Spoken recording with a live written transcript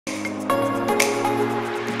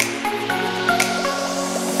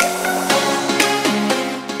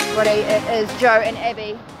everybody, it is Joe and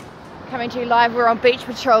Abby coming to you live. We're on beach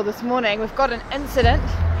patrol this morning. We've got an incident.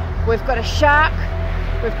 We've got a shark.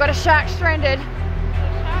 We've got a shark stranded.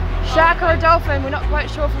 Shark or a dolphin, we're not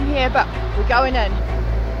quite sure from here, but we're going in.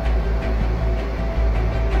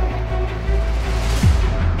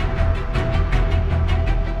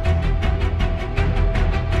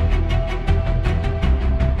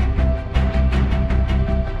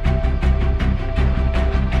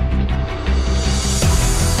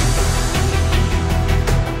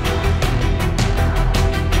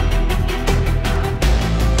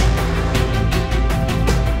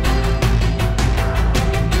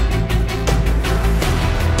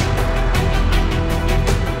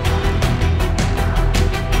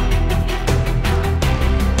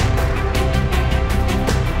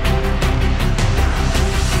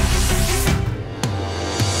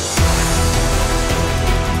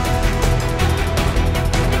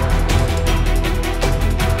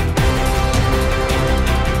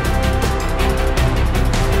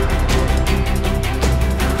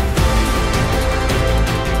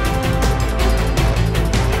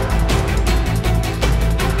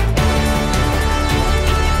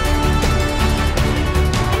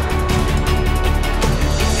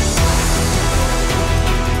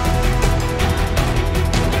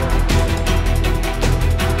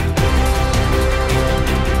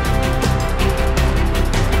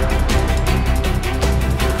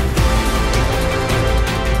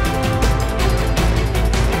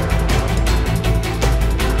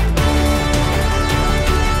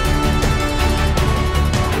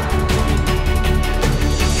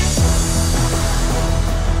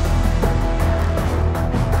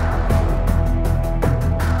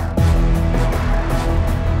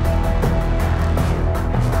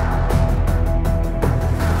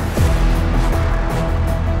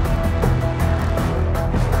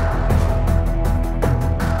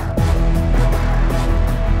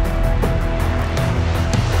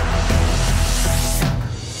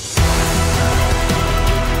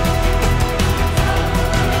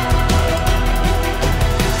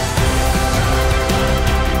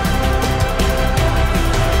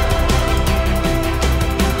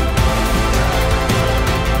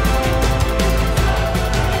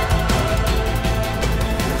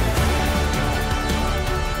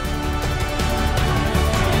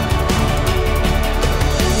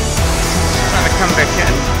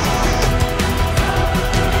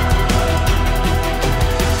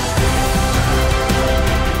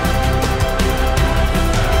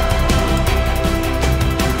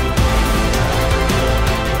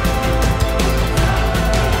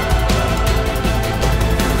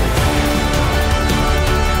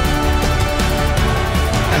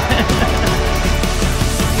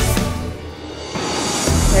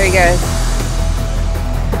 There he goes.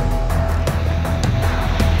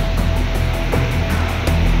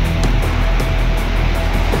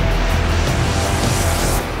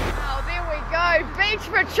 Oh, there we go. Beach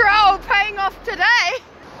patrol paying off today.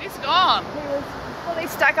 He's gone. He was fully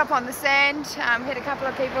stuck up on the sand. Had a couple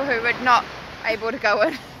of people who were not able to go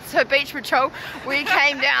in. So beach patrol, we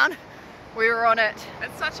came down. We were on it.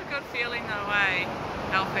 It's such a good feeling though,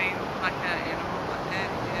 helping like an animal like that.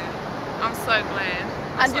 Yeah. I'm so glad.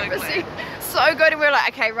 100%. So good, and we were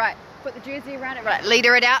like, okay, right, put the jersey around it, we're like,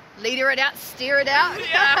 leader it out, steer it out.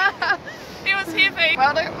 Yeah. It was heavy.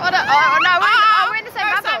 Well, oh no, we're in the same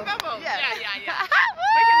bubble. Yeah.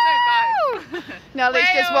 We can do both. Now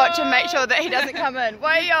let's just watch and make sure that he doesn't come in.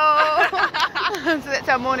 Way-o! So that's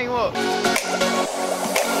our morning walk.